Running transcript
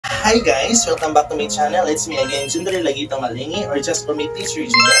Hi guys! Welcome back to my channel. It's me again, Junry Malinge, or just for me, Teacher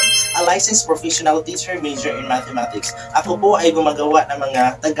Junry, a licensed professional teacher major in mathematics. Ako po ay gumagawa ng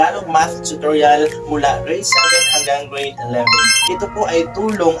mga Tagalog math tutorial mula grade 7 hanggang grade 11. Ito po ay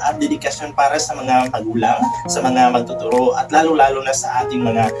tulong at dedikasyon para sa mga magulang, sa mga magtuturo, at lalo-lalo na sa ating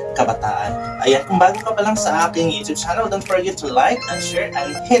mga kabataan. Ayan, kung bago ka pa lang sa aking YouTube channel, don't forget to like and share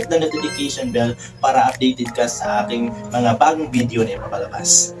and hit the notification bell para updated ka sa aking mga bagong video na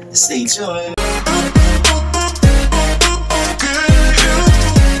ipapalabas. Stay tuned!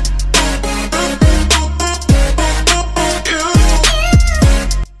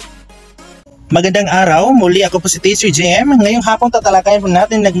 Magandang araw! Muli ako po si Teacher JM. Ngayong hapon tatalakayin po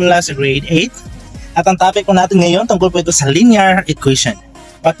natin nagmula sa grade 8. At ang topic po natin ngayon tungkol po ito sa linear equation.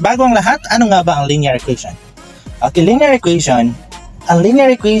 At bago ang lahat, ano nga ba ang linear equation? Okay, linear equation. A linear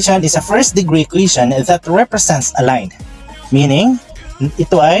equation is a first degree equation that represents a line. Meaning,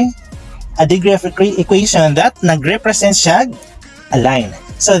 ito ay a degree of equation that nag-represent siya a line.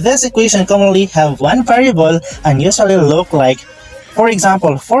 So this equation commonly have one variable and usually look like, for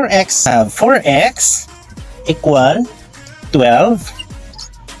example, 4x equal 12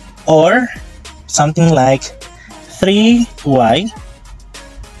 or something like 3y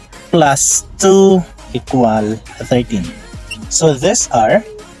plus 2 equal 13. So these are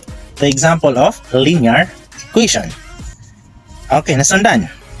the example of linear equation. Okay,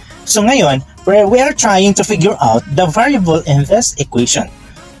 nasundan. So ngayon, we are trying to figure out the variable in this equation.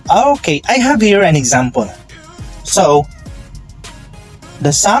 Okay, I have here an example. So,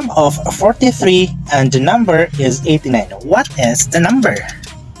 the sum of 43 and the number is 89. What is the number?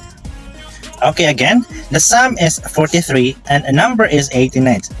 Okay, again, the sum is 43 and a number is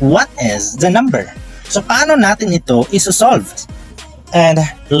 89. What is the number? So, paano natin ito isosolve? And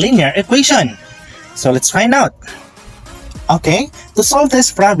linear equation. So, let's find out. Okay, to solve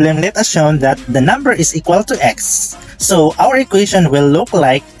this problem, let us show that the number is equal to x. So, our equation will look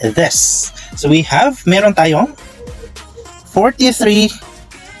like this. So, we have, meron tayong 43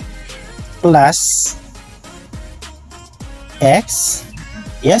 plus x.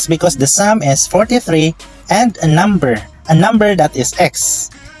 Yes, because the sum is 43 and a number that is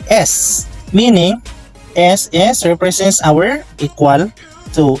x. S, meaning S represents our equal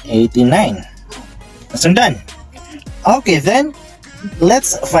to 89. Nasundan. Okay, then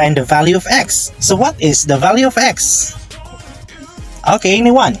let's find the value of x. So what is the value of x? Okay,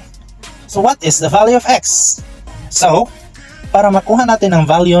 anyone? So what is the value of x? So, para makuha natin ang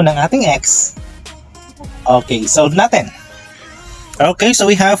value ng ating x, okay, solve natin. Okay, so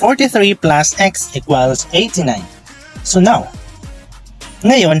we have 43 plus x equals 89. So now,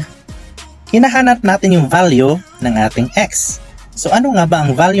 ngayon, hinahanap natin yung value ng ating x. So ano nga ba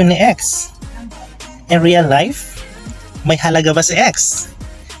ang value ni x? In real life, may halaga ba si x?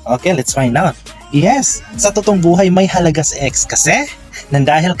 Okay, let's find out. Yes, sa totoong buhay may halaga si x kasi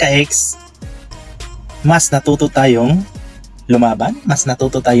nandahil ka x, mas natuto tayong lumaban, mas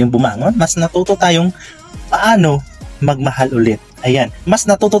natuto tayong bumangon, mas natuto tayong paano magmahal ulit. Ayan, mas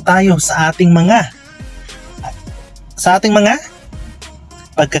natuto tayo sa ating mga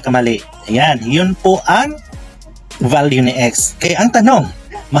pagkakamali. Ayan, yun po ang value ni x. Kaya ang tanong,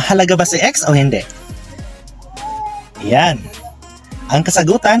 mahalaga ba si x o hindi? Yan. Ang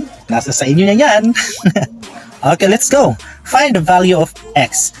kasagutan, nasa sa inyo na yan. Okay, let's go. Find the value of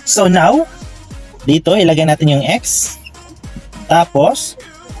x. So now, dito ilagay natin yung x. Tapos,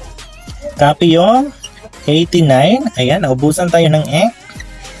 copy yung 89. Ayan, naubusan tayo ng x.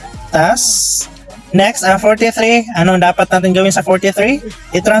 Tas, next, ang 43. Anong dapat natin gawin sa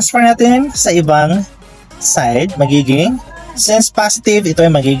 43? I-transfer natin sa ibang side. Magiging, since positive, ito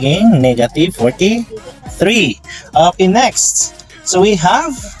ay magiging negative 43. Okay, next. So we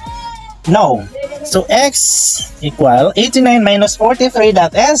have, no. So x equal 89 minus 43,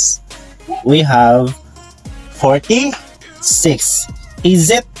 that is, we have 46.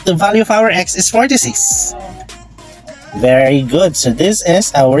 Is it the value of our x is 46? Very good. So this is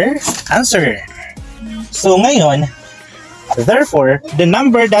our answer. So ngayon, therefore, the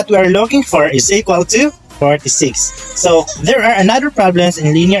number that we are looking for is equal to 46. So there are another problems in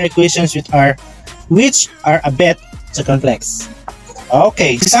linear equations which are a bit too complex.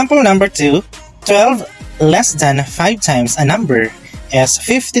 Okay, example number 2, 12 less than 5 times a number is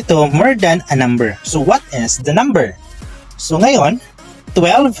 52 more than a number. So what is the number? So ngayon,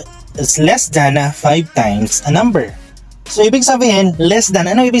 12 is less than 5 times a number. So ibig sabihin, less than.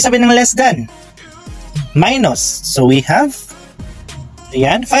 Ano ibig sabihin ng less than? Minus. So we have,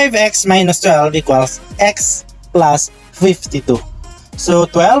 ayan, 5x minus 12 equals x plus 52. So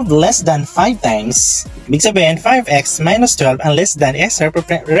 12 less than 5 times, ibig sabihin 5x minus 12 ang less than s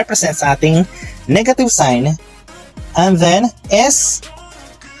represents ating negative sign, and then s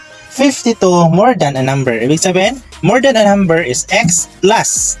 52 more than a number. Ibig sabihin, more than a number is x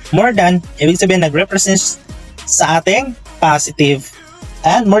plus more than, ibig sabihin nag-represent sa ating positive.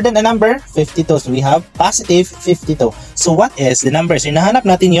 And more than a number, 52. So we have positive 52. So what is the number? So hinahanap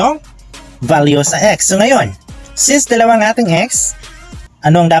natin yung value sa x. So ngayon, since dalawang ating x,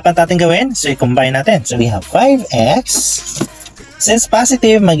 ano ang dapat natin gawin? So i-combine natin. So we have 5x. Since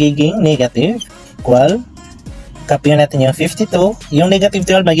positive magiging negative, equal, copy natin yung 52. Yung negative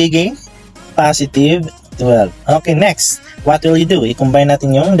 12 magiging positive 12. Okay, next. What will you do? I-combine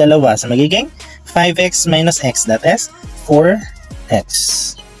natin yung dalawa. So magiging 5x minus x, that is 4x.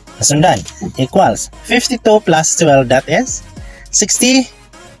 Nasundan, equals 52 plus 12, that is 64.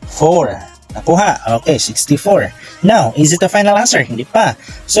 Nakuha. Okay, 64. Now, is it the final answer? Hindi pa.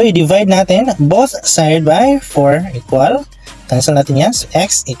 So, i-divide natin both side by 4 equal. Cancel natin yan. So,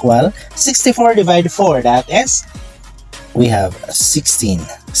 x equal 64 divided 4. That is, we have 16.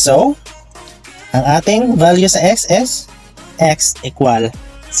 So, ang ating value sa x is x equal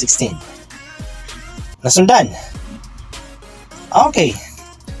 16. Nasundan. Okay.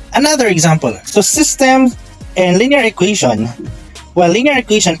 Another example. So, system and linear equation. While linear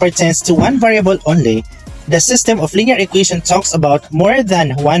equation pertains to one variable only, the system of linear equation talks about more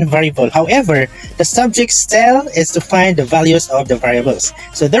than one variable. However, the subject still is to find the values of the variables.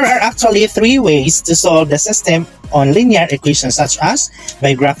 So there are actually 3 ways to solve the system on linear equations, such as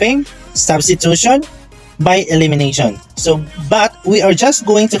by graphing, substitution, by elimination. But we are just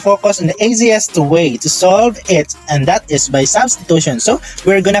going to focus on the easiest way to solve it, and that is by substitution. So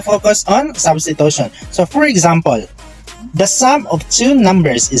we're gonna focus on substitution. So for example, the sum of 2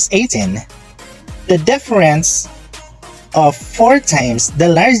 numbers is 18. The difference of 4 times the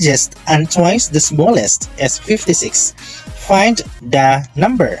largest and twice the smallest is 56. Find the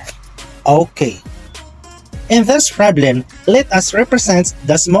number. Okay. In this problem, let us represent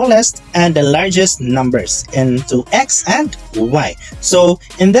the smallest and the largest numbers into x and y. So,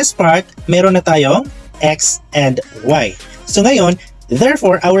 in this part, meron na tayong x and y. So ngayon,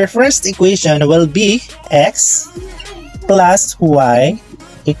 therefore, our first equation will be x plus y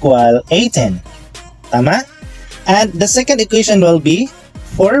equal 18. Tama? And the second equation will be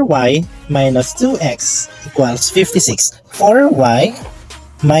 4y minus 2x equals 56. 4y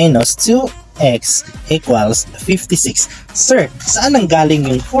minus 2x equals 56. Sir, saan ang galing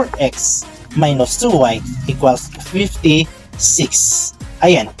yung 4x minus 2y equals 56?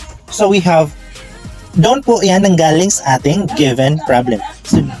 Ayan. So we have, doon po yan ang galing sa ating given problem.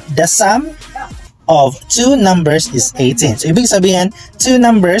 So the sum of 2 numbers is 18. So ibig sabihin, 2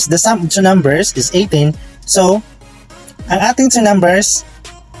 numbers, the sum of 2 numbers is 18. So ang ating 2 numbers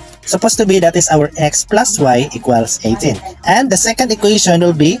supposed to be, that is our x plus y equals 18. And the second equation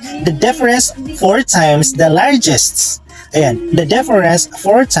will be the difference 4 times the largest. Ayan, the difference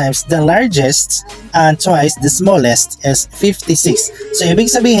 4 times the largest and twice the smallest is 56. So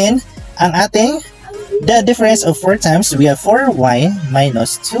ibig sabihin, ang ating, the difference of 4 times, we have 4y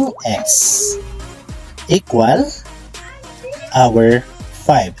minus 2x equal our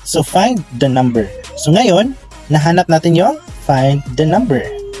 5. So find the number. So ngayon, nahanap natin yung find the number.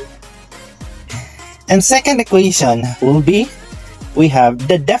 And second equation will be, we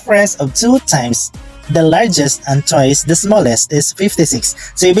have the difference of 2 times the largest and twice the smallest is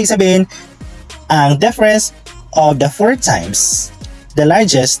 56. So ibig sabihin, ang difference of the 4 times the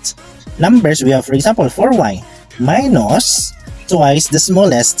largest numbers, we have for example 4y minus twice the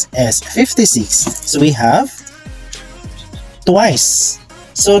smallest is 56. So we have twice.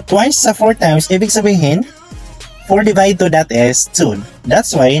 So twice sa 4 times, ibig sabihin 4 divided to that is 2.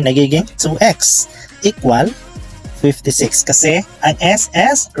 That's why nagiging 2x equal 56 kasi ang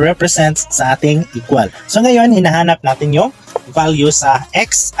SS represents sa ating equal. So ngayon, hinahanap natin yung value sa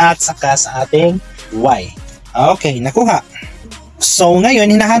x at saka sa ating y. Okay, nakuha. So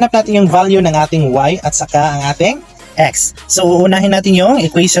ngayon, hinahanap natin yung value ng ating y at saka ang ating x. So uunahin natin yung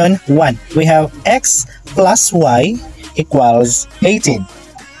equation 1. We have x plus y equals 18.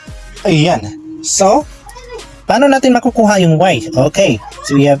 Ayan. So, paano natin makukuha yung y? Okay,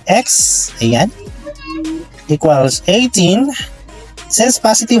 so we have x, ayan, equals 18. Since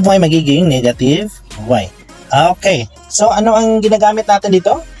positive y, magiging negative y. Okay. So, ano ang ginagamit natin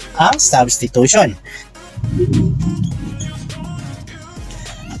dito? Ang substitution.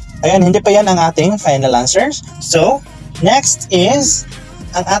 Ayan, hindi pa yan ang ating final answers. So, next is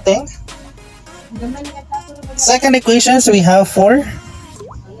ang ating second equation. So, we have 4y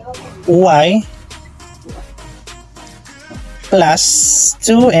plus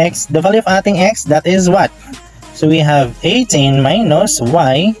 2x, the value of ating x, that is what? So we have 18 minus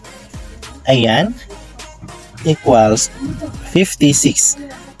y, ayan, equals 56.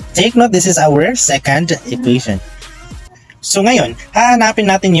 Take note, this is our second equation. So ngayon, hahanapin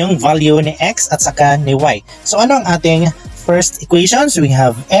natin yung value ni x at saka ni y. So ano ang ating first equation? So we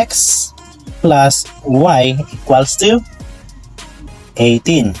have x plus y equals to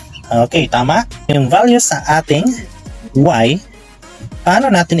 18. Okay, tama. Yung value sa ating y,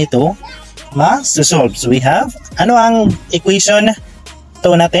 paano natin ito ma-solve? So we have, ano ang equation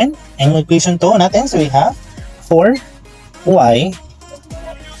to natin? Ang equation to natin, so we have 4y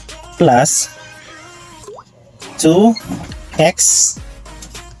plus 2x,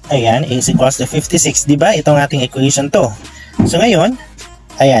 ayan, is equals to 56. Diba? Itong ating equation to. So ngayon,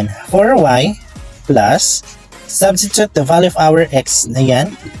 ayan, 4y plus, substitute the value of our x,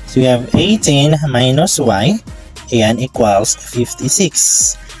 ayan, so we have 18 minus y, ayan, equals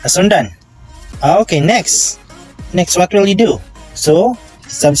 56. Nasundan. Okay, next, what will you do? So,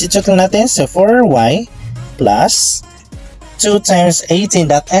 substitute lang natin, so 4y plus 2 times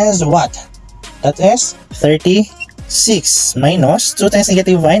 18, that is what? That is 36 minus 2 times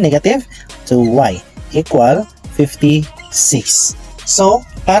negative y, negative 2y, equal 56. So,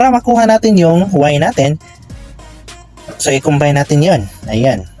 para makuha natin yung y natin, so i-combine natin yon.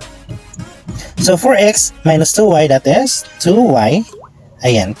 Ayan. So, 4x minus 2y, that is 2y,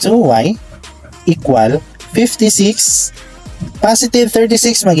 ayan, 2y, equal 56. Positive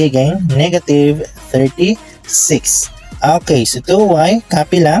 36 magiging negative 36. Okay, so 2y,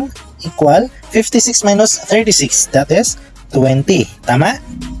 copy lang, equal 56 minus 36, that is 20. Tama?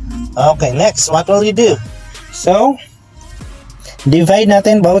 Okay, next, what will you do? So, divide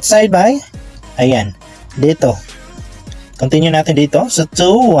natin both side by, ayan, dito. Continue natin dito. So,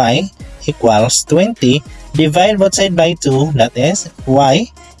 2y equals 20. Divide both side by 2, that is y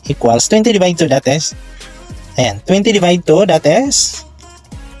equals 20 divide 2, that is, ayan, 20 divide 2, that is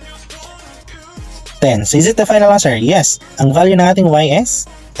 10. So, is it the final answer? Yes. Ang value ng ating y is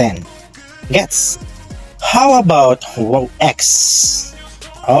 10. Gets? How about x?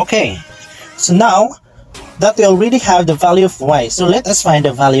 Okay. So, now that we already have the value of y, so let us find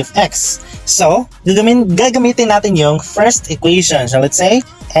the value of x. So, gagamitin natin yung first equation. So, let's say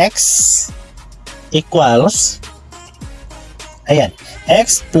x equals, ayan,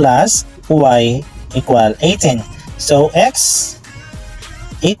 x plus y equal 18. So, x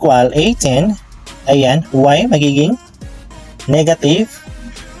equal 18, ayan, y magiging negative,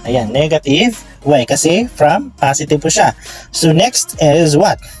 ayan, negative y kasi from positive po siya. So, next is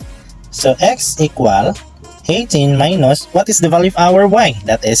what? So, x equal 18 minus, what is the value of our y?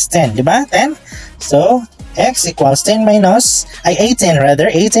 That is 10, diba? 10. So, x equals 10 minus, 18 rather,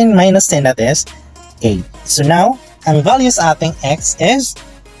 18 minus 10, that is 8. So, now, ang value sa ating x is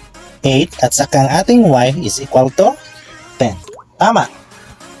 8 at saka ang ating y is equal to 10. Tama.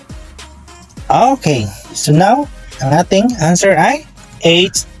 Okay. So, now, ang ating answer ay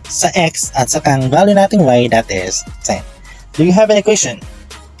 8 sa x at saka ang value nating y, that is 10. Do you have any question?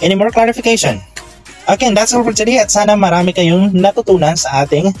 Any more clarification? Okay, and that's all for today at sana marami kayong natutunan sa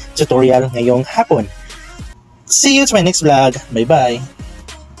ating tutorial ngayong hapon. See you to my next vlog. Bye-bye!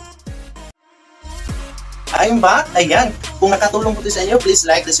 I'm back! Ayan! Kung nakatulong po ito sa inyo, please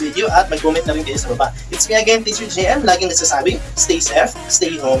like this video at mag-comment na rin kayo sa baba. It's me again, Teacher JM, laging nagsasabi, stay safe,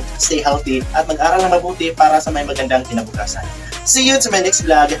 stay home, stay healthy, at mag-aral na mabuti para sa may magandang kinabukasan. See you to my next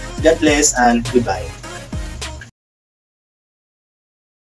vlog. God bless and goodbye!